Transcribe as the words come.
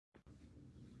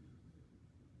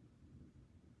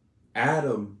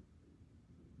Adam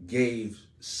gave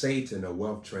Satan a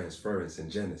wealth transference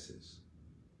in Genesis.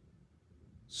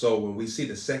 So when we see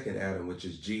the second Adam, which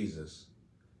is Jesus,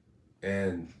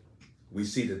 and we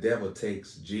see the devil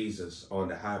takes Jesus on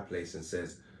the high place and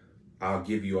says, I'll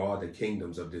give you all the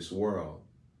kingdoms of this world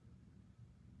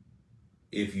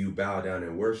if you bow down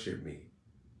and worship me.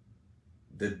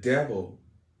 The devil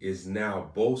is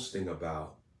now boasting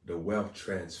about the wealth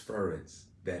transference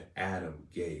that Adam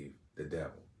gave the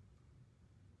devil.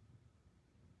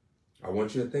 I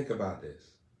want you to think about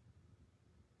this.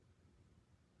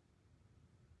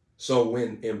 So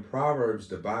when in Proverbs,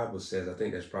 the Bible says, I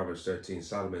think that's Proverbs 13,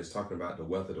 Solomon is talking about the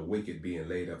wealth of the wicked being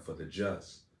laid up for the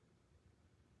just.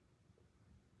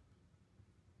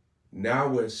 Now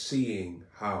we're seeing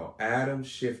how Adam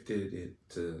shifted it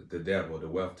to the devil, the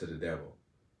wealth to the devil.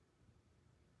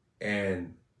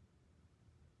 And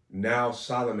now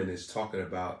Solomon is talking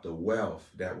about the wealth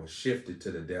that was shifted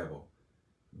to the devil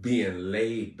being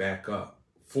laid back up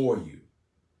for you.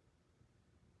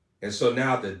 And so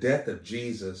now the death of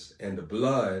Jesus and the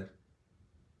blood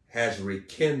has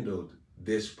rekindled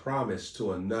this promise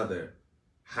to another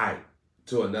height,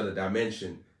 to another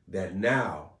dimension, that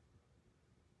now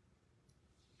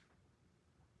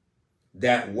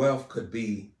that wealth could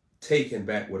be taken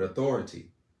back with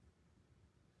authority.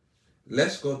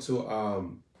 Let's go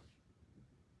to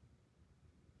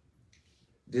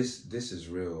this is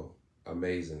real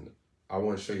amazing. I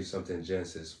want to show you something in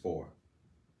Genesis 4.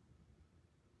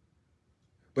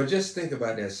 But just think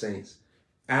about that, saints.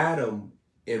 Adam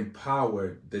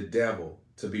empowered the devil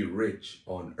to be rich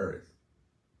on earth.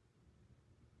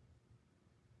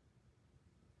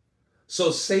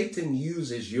 So Satan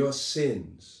uses your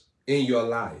sins in your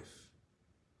life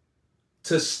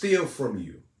to steal from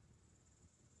you.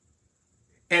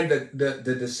 And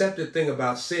the deceptive thing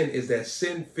about sin is that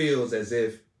sin feels as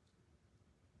if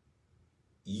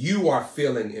you are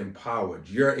feeling empowered.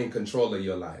 You're in control of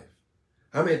your life.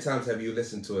 How many times have you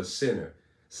listened to a sinner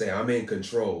say, I'm in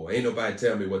control, ain't nobody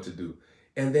tell me what to do?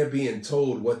 And they're being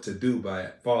told what to do by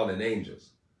fallen angels.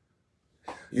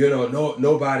 You know,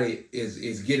 nobody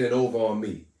is getting over on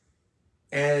me.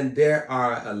 And there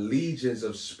are legions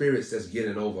of spirits that's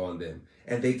getting over on them,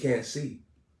 and they can't see.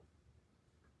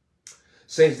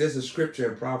 Saints, there's a scripture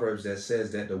in Proverbs that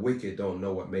says that the wicked don't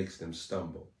know what makes them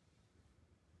stumble.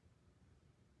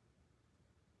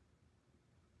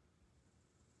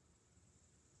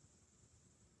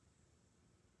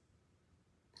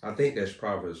 I think that's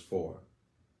Proverbs 4.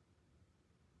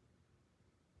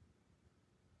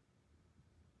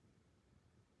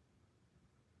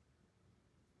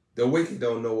 The wicked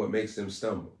don't know what makes them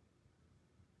stumble.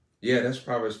 Yeah, that's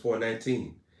Proverbs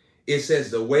 4:19. It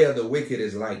says the way of the wicked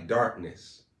is like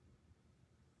darkness.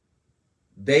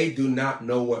 They do not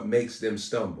know what makes them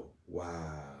stumble.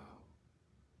 Wow.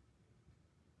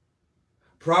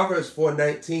 Proverbs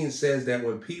 4:19 says that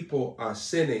when people are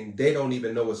sinning, they don't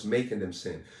even know what's making them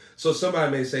sin. So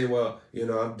somebody may say, well, you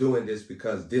know, I'm doing this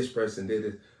because this person did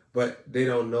it, but they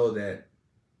don't know that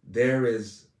there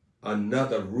is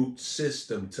another root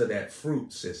system to that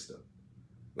fruit system.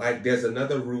 Like there's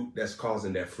another root that's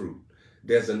causing that fruit.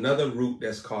 There's another root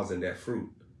that's causing that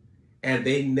fruit. And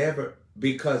they never,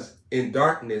 because in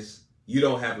darkness, you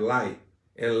don't have light.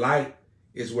 And light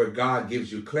is where God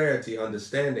gives you clarity,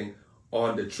 understanding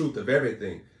on the truth of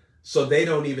everything. So they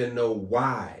don't even know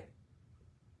why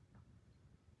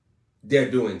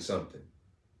they're doing something.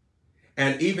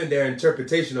 And even their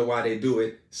interpretation of why they do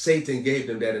it, Satan gave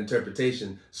them that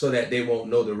interpretation so that they won't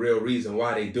know the real reason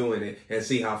why they're doing it and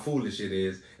see how foolish it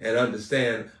is and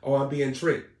understand, oh, I'm being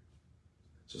tricked.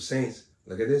 So saints,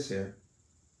 look at this here.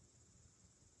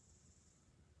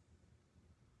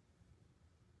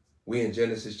 We in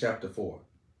Genesis chapter 4.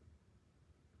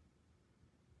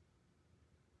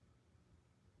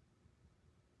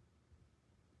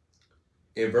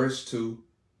 In verse 2,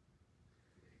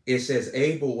 it says,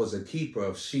 Abel was a keeper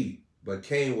of sheep, but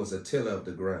Cain was a tiller of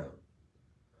the ground.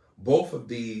 Both of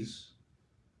these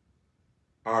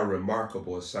are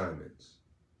remarkable assignments.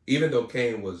 Even though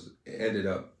Cain ended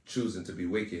up choosing to be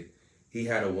wicked, he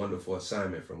had a wonderful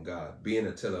assignment from God. Being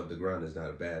a tiller of the ground is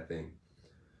not a bad thing.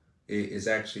 It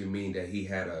actually means that he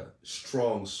had a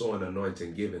strong sowing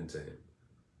anointing given to him.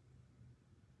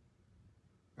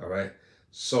 All right.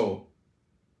 So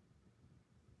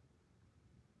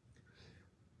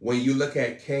when you look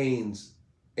at Cain's,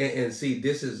 and see,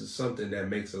 this is something that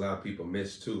makes a lot of people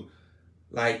miss too.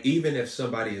 Like, even if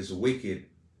somebody is wicked,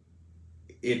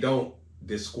 it don't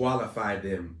disqualify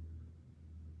them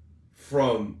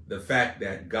from the fact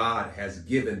that God has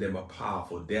given them a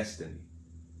powerful destiny.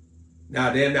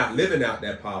 Now, they're not living out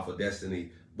that powerful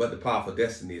destiny, but the powerful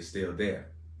destiny is still there.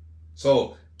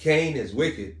 So Cain is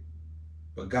wicked,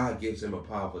 but God gives him a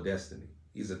powerful destiny.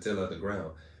 He's a tiller of the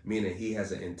ground, meaning he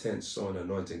has an intense sowing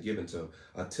anointing given to him.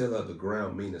 A tiller of the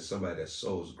ground meaning somebody that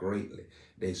sows greatly.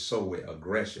 They sow with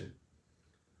aggression.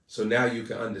 So now you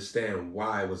can understand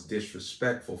why it was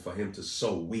disrespectful for him to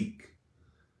sow weak.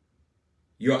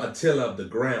 You're a tiller of the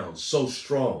ground, so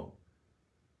strong.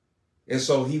 And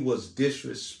so he was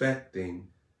disrespecting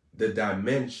the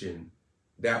dimension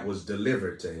that was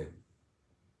delivered to him.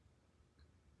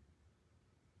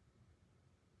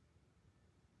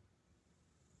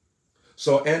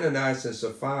 So Ananias and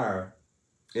Sapphira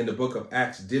in the book of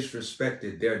Acts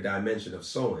disrespected their dimension of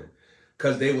sowing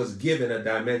because they was given a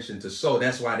dimension to sow.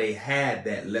 That's why they had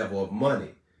that level of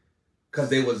money, because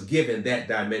they was given that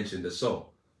dimension to sow.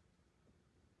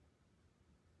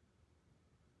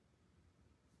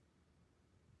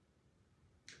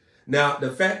 Now,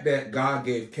 the fact that God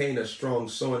gave Cain a strong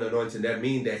sowing anointing, that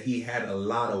means that he had a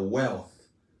lot of wealth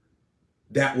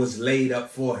that was laid up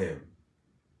for him.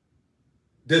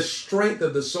 The strength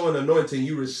of the sowing anointing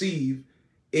you receive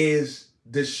is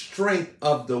the strength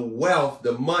of the wealth,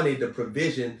 the money, the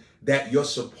provision that you're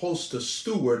supposed to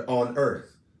steward on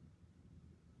earth.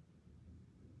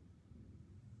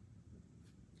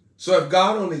 So if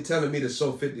God only telling me to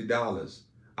sow $50,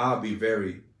 I'll be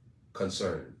very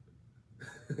concerned.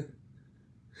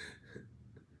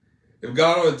 If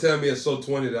God only tell me to sow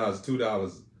 $20,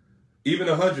 $2, even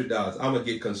 $100, I'm going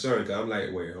to get concerned because I'm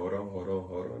like, wait, hold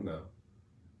on now.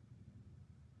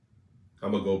 I'm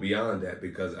going to go beyond that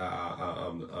because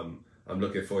I'm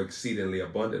looking for exceedingly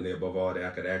abundantly above all that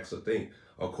I could ask or think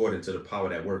according to the power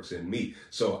that works in me.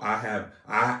 So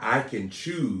I can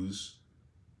choose.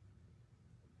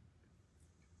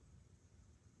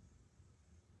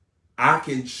 I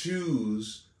can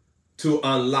choose to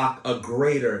unlock a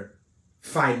greater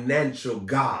financial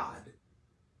God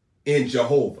in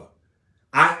Jehovah.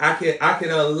 I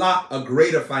can unlock a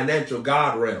greater financial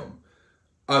God realm,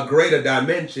 a greater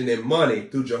dimension in money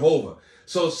through Jehovah.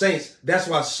 So saints, that's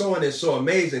why sowing is so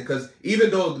amazing, because even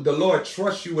though the Lord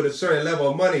trusts you with a certain level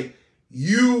of money,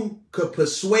 you could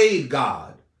persuade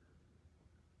God,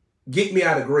 get me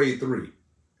out of grade 3.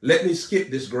 Let me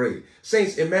skip this grade.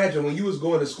 Saints, imagine when you was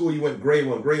going to school, you went grade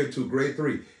 1, grade 2, grade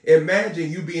 3.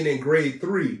 Imagine you being in grade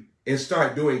 3 and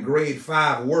start doing grade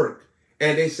 5 work.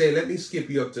 And they say, let me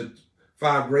skip you up to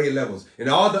 5 grade levels. And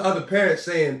all the other parents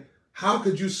saying, how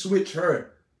could you switch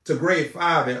her to grade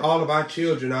 5 and all of our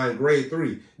children are in grade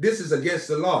 3? This is against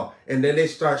the law. And then they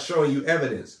start showing you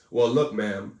evidence. Well, look,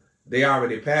 ma'am, they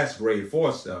already passed grade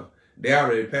 4 stuff. They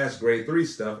already passed grade 3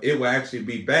 stuff. It will actually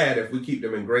be bad if we keep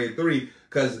them in grade 3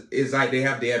 because it's like they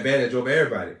have the advantage over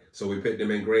everybody. So we put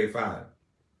them in grade 5.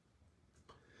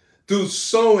 Through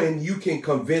sowing, you can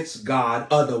convince God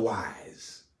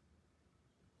otherwise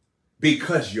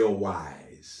because you're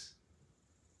wise.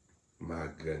 My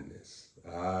goodness.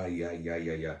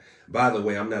 Yeah. By the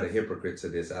way, I'm not a hypocrite to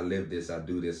this. I live this. I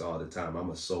do this all the time. I'm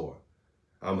a sower.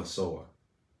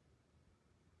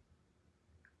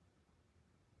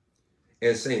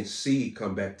 And saying seed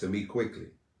come back to me quickly.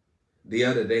 The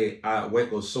other day, I went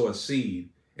to sow a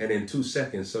seed, and in 2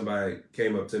 seconds, somebody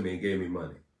came up to me and gave me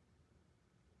money.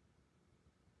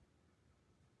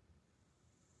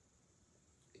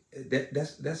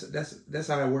 That's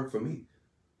how it worked for me.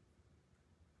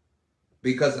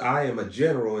 Because I am a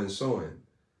general in sowing.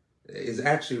 It's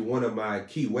actually one of my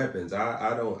key weapons.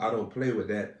 I don't play with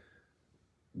that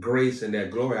grace and that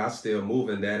glory. I still move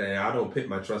in that, and I don't put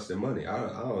my trust in money.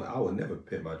 I will never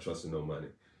put my trust in no money.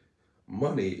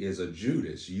 Money is a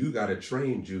Judas. You got to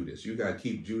train Judas. You got to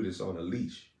keep Judas on a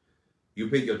leash. You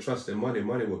put your trust in money,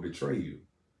 money will betray you.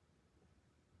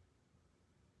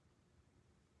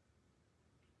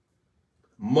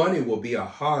 Money will be a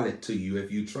harlot to you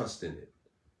if you trust in it.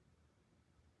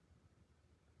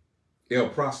 It'll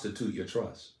prostitute your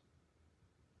trust.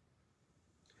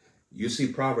 You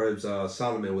see Proverbs,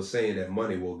 Solomon was saying that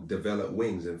money will develop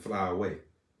wings and fly away.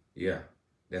 Yeah,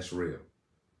 that's real.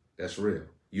 That's real.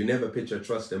 You never put your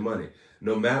trust in money.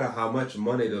 No matter how much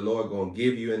money the Lord going to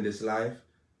give you in this life,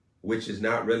 which is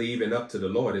not really even up to the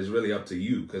Lord, it's really up to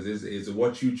you, because it's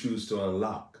what you choose to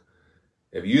unlock.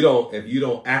 If you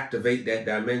don't activate that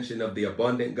dimension of the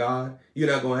abundant God,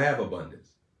 you're not going to have abundance.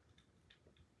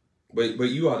 But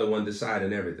you are the one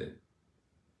deciding everything.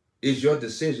 It's your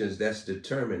decisions that's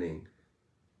determining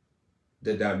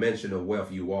the dimension of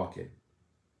wealth you walk in.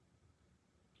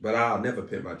 But I'll never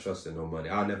put my trust in no money.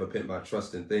 I'll never put my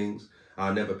trust in things.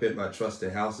 I'll never put my trust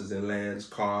in houses and lands,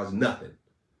 cars, nothing.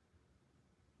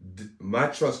 My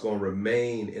trust going to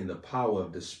remain in the power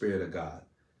of the Spirit of God.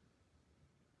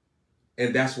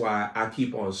 And that's why I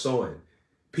keep on sowing.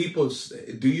 People,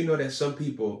 do you know that some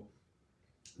people,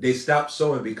 they stop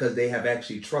sowing because they have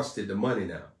actually trusted the money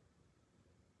now?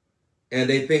 And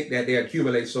they think that they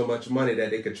accumulate so much money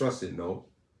that they can trust it. No.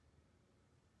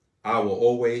 I will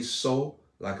always sow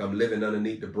like I'm living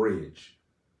underneath the bridge.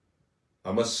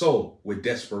 I'm a sow with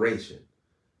desperation.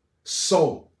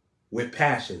 Sow with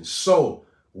passion. Sow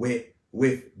with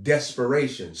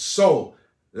desperation. Sow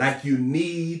like you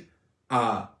need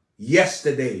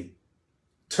yesterday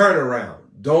turnaround.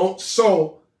 Don't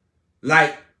sow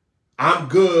like I'm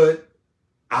good.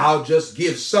 I'll just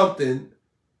give something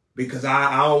because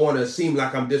I don't want to seem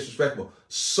like I'm disrespectful.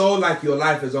 Sow like your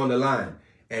life is on the line,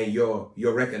 and you'll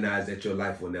recognize that your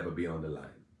life will never be on the line.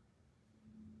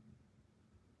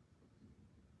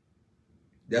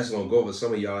 That's going to go over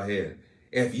some of y'all head.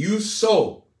 If you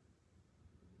sow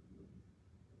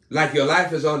like your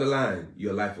life is on the line,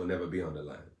 your life will never be on the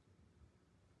line.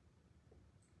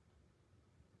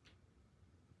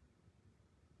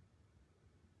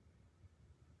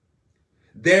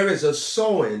 There is a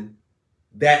sowing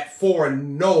that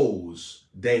foreknows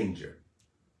danger.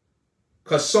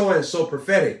 Because sowing is so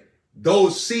prophetic,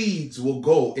 those seeds will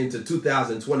go into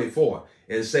 2024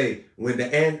 and say, when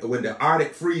the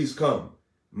Arctic freeze come,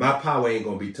 my power ain't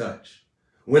going to be touched.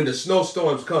 When the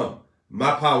snowstorms come,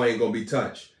 my power ain't going to be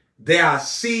touched. There are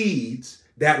seeds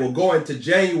that will go into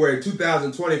January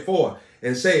 2024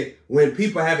 and say, when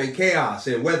people having chaos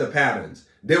and weather patterns,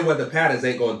 them weather patterns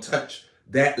ain't going to touch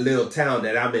that little town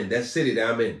that I'm in, that city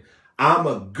that I'm in. I'm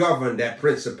going to govern that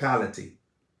principality.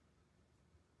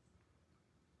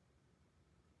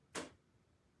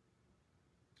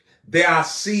 There are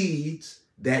seeds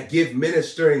that give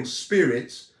ministering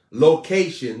spirits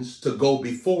locations to go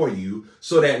before you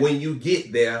so that when you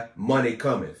get there, money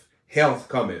cometh, health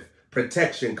cometh,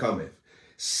 protection cometh.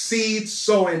 Seed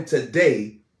sowing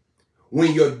today,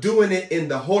 when you're doing it in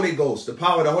the Holy Ghost, the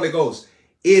power of the Holy Ghost,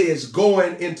 it is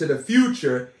going into the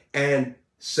future and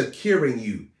securing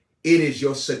you. It is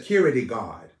your security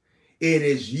guard. It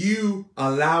is you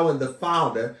allowing the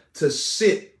Father to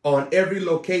sit on every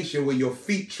location where your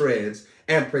feet treads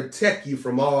and protect you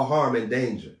from all harm and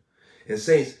danger. And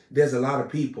saints, there's a lot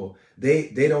of people,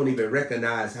 they don't even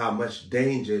recognize how much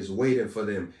danger is waiting for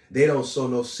them. They don't sow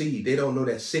no seed. They don't know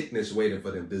that sickness waiting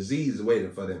for them, disease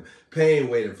waiting for them, pain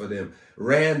waiting for them,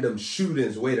 random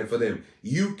shootings waiting for them.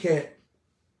 You can't.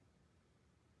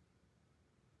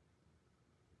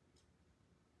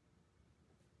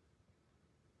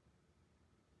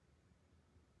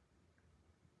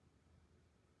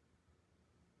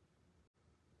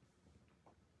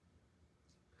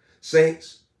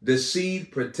 Saints, the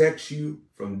seed protects you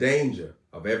from danger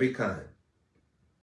of every kind.